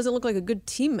 He just doesn't look like a good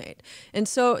teammate. And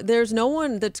so there's no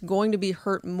one that's going to be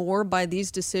hurt more by these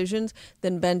decisions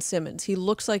than Ben Simmons. He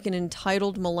looks like an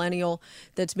entitled millennial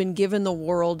that's been given the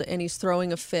world, and he's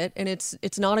throwing a fit, and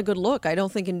it's not a good look. I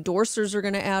don't think endorsers are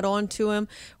going to add on to him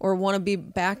or want to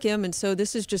back him. And so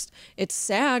this is just, it's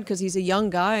sad because he's a young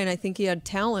guy, and I think he had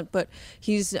talent, but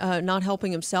he's not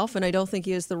helping himself, and I don't think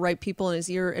he has the right people in his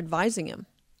ear advising him.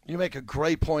 You make a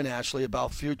great point, Ashley,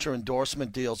 about future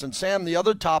endorsement deals. And, Sam, the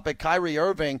other topic, Kyrie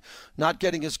Irving not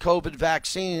getting his COVID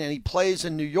vaccine, and he plays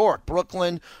in New York,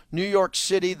 Brooklyn, New York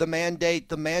City, the mandate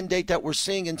that we're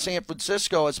seeing in San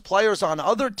Francisco as players on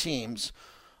other teams,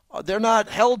 they're not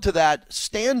held to that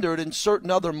standard in certain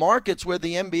other markets where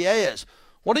the NBA is.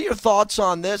 What are your thoughts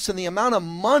on this and the amount of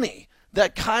money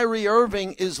that Kyrie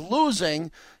Irving is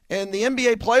losing, and the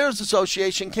NBA Players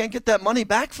Association can't get that money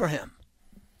back for him?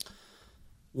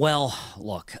 Well,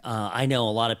 look, I know a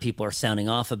lot of people are sounding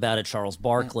off about it. Charles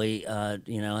Barkley,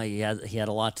 he had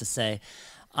a lot to say.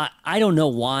 I don't know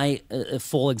why,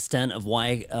 full extent of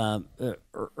why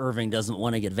Irving doesn't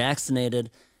want to get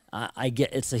vaccinated. I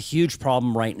get it's a huge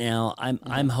problem right now.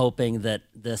 I'm hoping that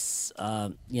this,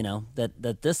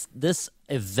 this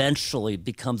eventually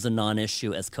becomes a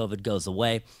non-issue as COVID goes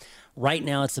away. Right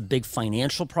now, it's a big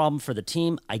financial problem for the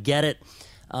team. I get it.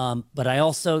 But I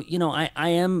also, I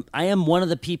am one of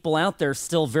the people out there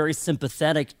still very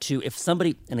sympathetic to if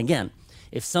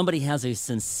somebody has a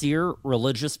sincere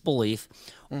religious belief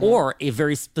or a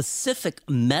very specific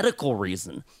medical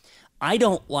reason. I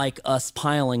don't like us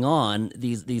piling on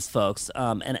these folks.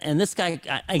 And this guy,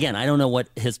 again, I don't know what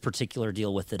his particular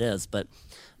deal with it is, but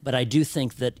I do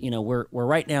think that, we're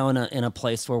right now in a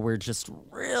place where we're just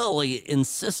really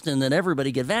insisting that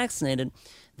everybody get vaccinated.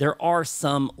 There are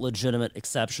some legitimate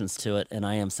exceptions to it, and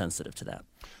I am sensitive to that.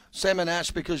 Sam and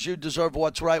Ash, because you deserve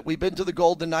what's right. We've been to the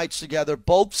Golden Knights together.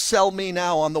 Both sell me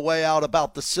now on the way out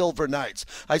about the Silver Knights.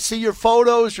 I see your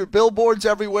photos, your billboards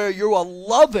everywhere. You are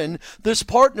loving this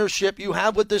partnership you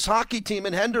have with this hockey team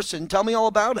in Henderson. Tell me all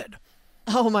about it.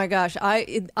 Oh my gosh,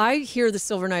 I hear the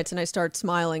Silver Knights and I start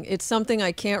smiling. It's something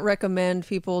I can't recommend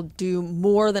people do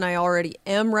more than I already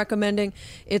am recommending.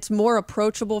 It's more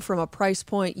approachable from a price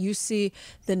point. You see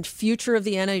the future of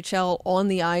the NHL on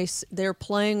the ice. They're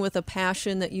playing with a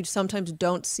passion that you sometimes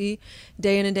don't see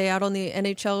day in and day out on the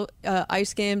NHL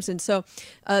ice games. And so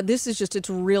this is just,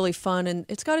 it's really fun, and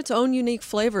it's got its own unique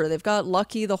flavor. They've got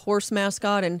Lucky, the horse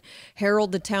mascot, and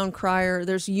Harold, the town crier.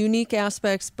 There's unique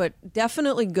aspects, but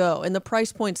definitely go. And the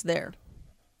price point's there.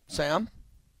 Sam?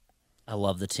 I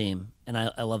love the team, and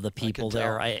I love the people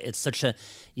there. It's such a,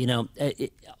 the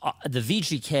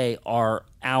VGK are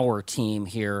our team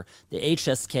here. The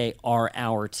HSK are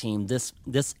our team. This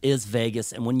is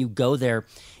Vegas, and when you go there,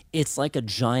 it's like a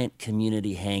giant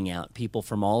community hangout. People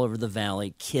from all over the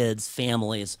valley, kids,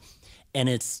 families. And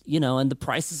it's, and the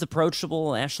price is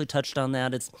approachable. Ashley touched on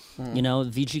that. It's,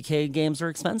 VGK games are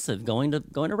expensive. Going to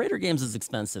Raider games is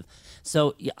expensive.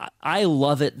 So yeah, I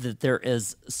love it that there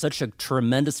is such a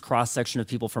tremendous cross-section of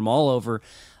people from all over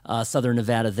Southern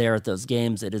Nevada there at those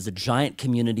games. It is a giant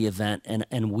community event,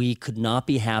 and we could not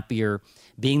be happier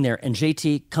being there. And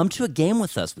JT, come to a game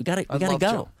with us. We got to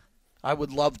go. I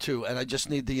would love to, and I just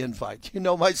need the invite. You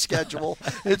know my schedule.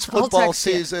 It's football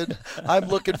season. I'm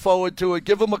looking forward to it.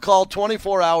 Give them a call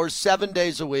 24 hours, 7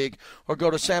 days a week, or go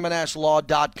to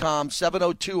salmonashlaw.com,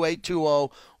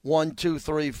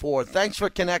 702-820-1234. Thanks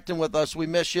for connecting with us. We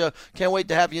miss you. Can't wait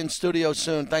to have you in studio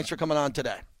soon. Thanks for coming on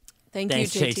today.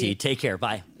 Thanks, JT. Take care.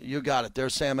 Bye. You got it.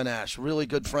 There's Sam and Ash. Really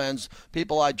good friends,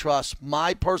 people I trust.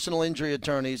 My personal injury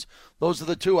attorneys, those are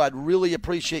the two I'd really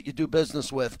appreciate you do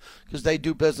business with, because they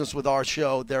do business with our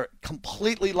show. They're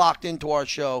completely locked into our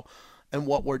show and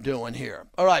what we're doing here.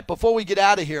 All right, before we get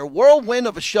out of here, whirlwind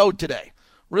of a show today.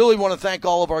 Really want to thank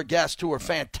all of our guests who are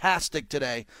fantastic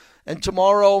today. And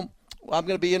tomorrow I'm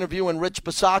going to be interviewing Rich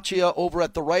Bisaccia over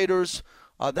at the Raiders.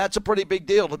 That's a pretty big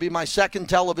deal. It'll be my second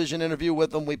television interview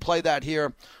with him. We play that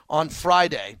here on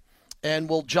Friday, and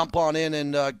we'll jump on in.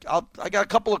 And I got a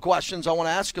couple of questions I want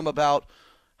to ask him about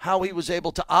how he was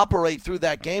able to operate through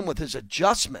that game with his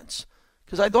adjustments,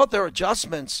 because I thought their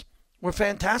adjustments were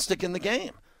fantastic in the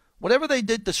game. Whatever they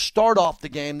did to start off the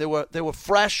game, they were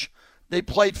fresh, they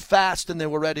played fast, and they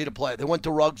were ready to play. They went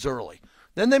to Ruggs early.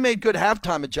 Then they made good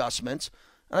halftime adjustments,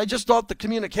 and I just thought the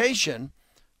communication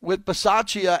with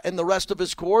Bisaccia and the rest of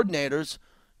his coordinators,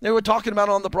 they were talking about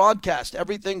it on the broadcast.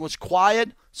 Everything was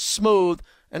quiet, smooth,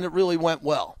 and it really went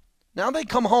well. Now they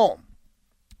come home,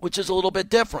 which is a little bit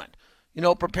different.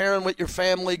 Preparing with your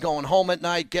family, going home at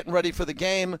night, getting ready for the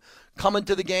game, coming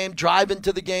to the game, driving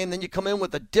to the game. Then you come in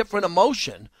with a different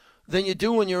emotion than you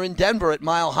do when you're in Denver at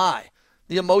Mile High.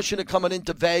 The emotion of coming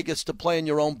into Vegas to play in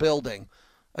your own building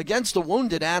against a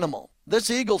wounded animal.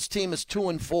 This Eagles team is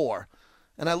 2-4.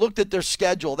 And I looked at their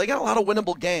schedule. They got a lot of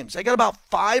winnable games. They got about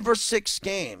 5 or 6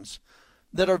 games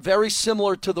that are very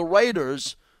similar to the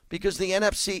Raiders, because the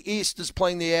NFC East is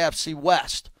playing the AFC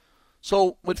West.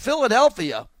 So with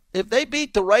Philadelphia, if they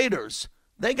beat the Raiders,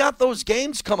 they got those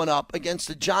games coming up against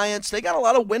the Giants. They got a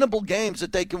lot of winnable games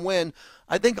that they can win,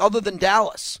 I think, other than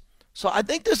Dallas. So I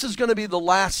think this is going to be the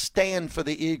last stand for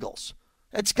the Eagles.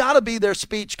 It's got to be their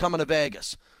speech coming to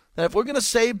Vegas. That if we're going to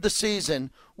save the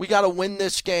season, we got to win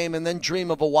this game and then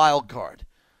dream of a wild card.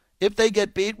 If they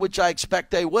get beat, which I expect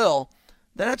they will,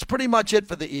 then that's pretty much it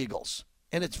for the Eagles.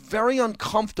 And it's very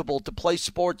uncomfortable to play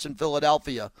sports in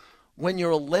Philadelphia when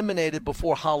you're eliminated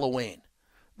before Halloween.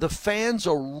 The fans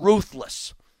are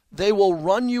ruthless. They will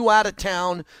run you out of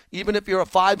town even if you're a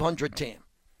 500 team.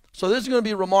 So this is going to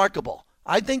be remarkable.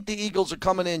 I think the Eagles are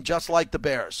coming in just like the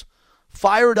Bears.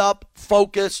 Fired up,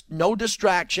 focused, no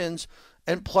distractions,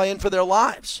 and playing for their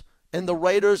lives. And the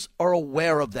Raiders are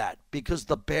aware of that because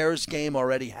the Bears game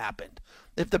already happened.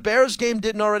 If the Bears game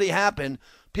didn't already happen,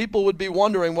 people would be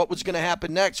wondering what was going to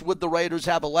happen next. Would the Raiders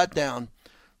have a letdown?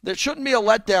 There shouldn't be a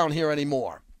letdown here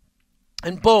anymore.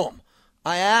 And boom,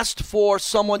 I asked for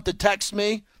someone to text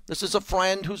me. This is a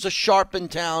friend who's a sharp in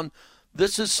town.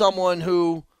 This is someone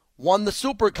who won the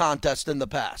Super Contest in the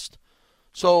past.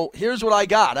 So here's what I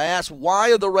got. I asked,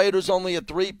 why are the Raiders only a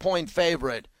 3-point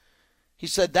favorite? He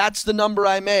said, that's the number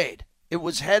I made. It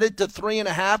was headed to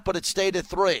 3.5, but it stayed at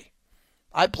 3.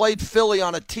 I played Philly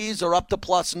on a teaser up to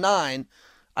 +9.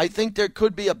 I think there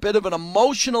could be a bit of an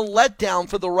emotional letdown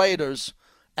for the Raiders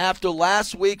after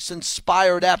last week's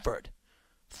inspired effort.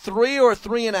 3 or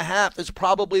 3.5 is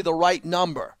probably the right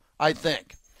number, I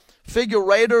think. Figure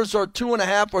Raiders are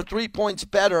 2.5 or 3 points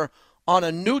better on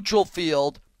a neutral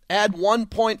field. Add 1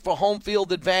 point for home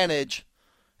field advantage.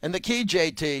 And the key,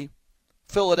 JT,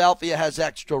 Philadelphia has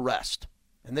extra rest.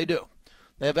 And they do.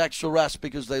 They have extra rest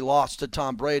because they lost to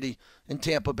Tom Brady in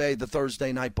Tampa Bay the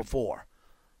Thursday night before.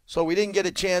 So we didn't get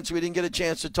a chance. We didn't get a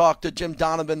chance to talk to Jim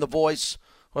Donovan, the voice.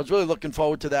 I was really looking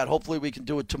forward to that. Hopefully we can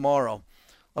do it tomorrow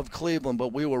of Cleveland.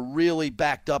 But we were really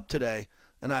backed up today,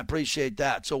 and I appreciate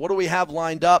that. So what do we have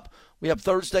lined up? We have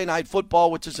Thursday Night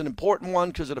Football, which is an important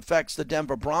one because it affects the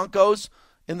Denver Broncos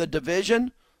in the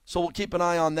division. So we'll keep an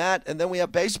eye on that. And then we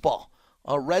have baseball.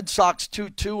 Red Sox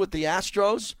 2-2 with the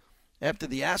Astros after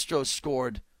the Astros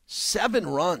scored 7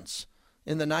 runs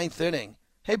in the 9th inning.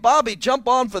 Hey, Bobby, jump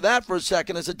on for that for a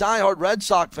second. As a diehard Red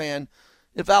Sox fan,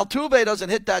 if Altuve doesn't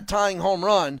hit that tying home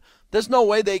run, there's no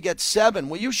way they get 7.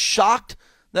 Were you shocked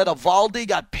that Eovaldi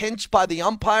got pinched by the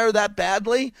umpire that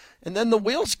badly? And then the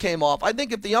wheels came off. I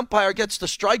think if the umpire gets the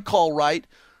strike call right,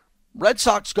 Red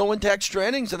Sox go into extra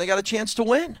innings and they got a chance to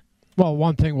win. Well,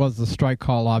 one thing was the strike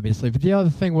call, obviously. But the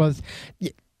other thing was,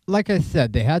 like I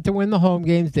said, they had to win the home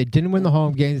games. They didn't win the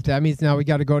home games. That means now we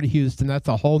got to go to Houston. That's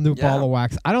a whole new ball of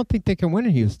wax. I don't think they can win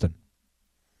in Houston.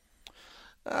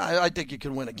 I think you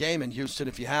can win a game in Houston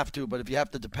if you have to, but if you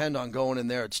have to depend on going in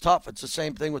there, it's tough. It's the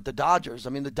same thing with the Dodgers. I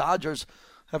mean, the Dodgers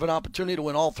have an opportunity to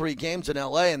win all 3 games in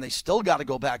L.A., and they still got to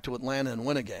go back to Atlanta and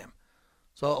win a game.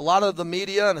 So a lot of the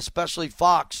media, and especially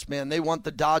Fox, man, they want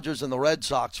the Dodgers and the Red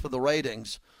Sox for the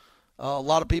ratings. A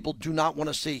lot of people do not want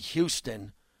to see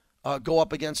Houston go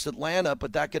up against Atlanta,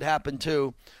 but that could happen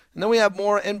too. And then we have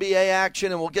more NBA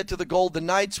action, and we'll get to the Golden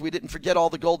Knights. We didn't forget all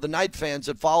the Golden Knight fans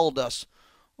that followed us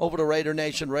over to Raider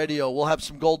Nation Radio. We'll have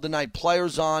some Golden Knight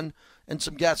players on and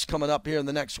some guests coming up here in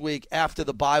the next week after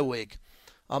the bye week.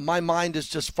 My mind is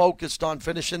just focused on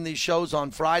finishing these shows on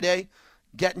Friday,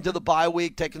 getting to the bye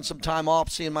week, taking some time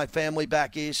off, seeing my family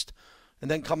back east,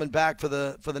 and then coming back for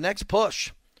the next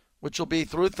push, which will be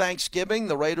through Thanksgiving.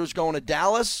 The Raiders going to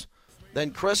Dallas,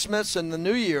 then Christmas and the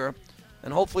New Year,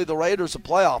 and hopefully the Raiders a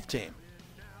playoff team.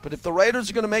 But if the Raiders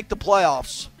are going to make the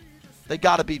playoffs, they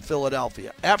got to beat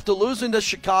Philadelphia. After losing to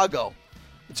Chicago,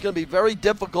 it's going to be very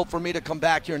difficult for me to come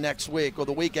back here next week or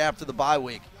the week after the bye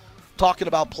week talking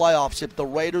about playoffs if the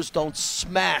Raiders don't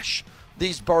smash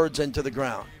these birds into the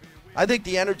ground. I think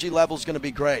the energy level is going to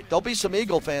be great. There'll be some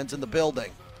Eagle fans in the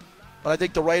building, but I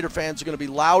think the Raider fans are going to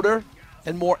be louder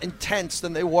and more intense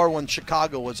than they were when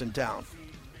Chicago was in town.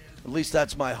 At least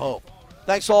that's my hope.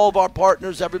 Thanks to all of our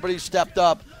partners, everybody who stepped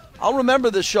up. I'll remember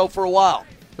this show for a while.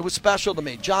 It was special to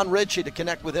me. John Ritchie, to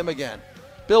connect with him again.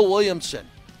 Bill Williamson,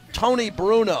 Tony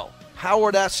Bruno,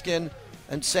 Howard Eskin,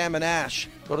 and Sam and Ash.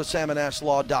 Go to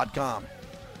samandashlaw.com.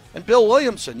 And Bill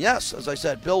Williamson, yes, as I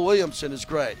said, Bill Williamson is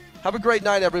great. Have a great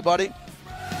night, everybody.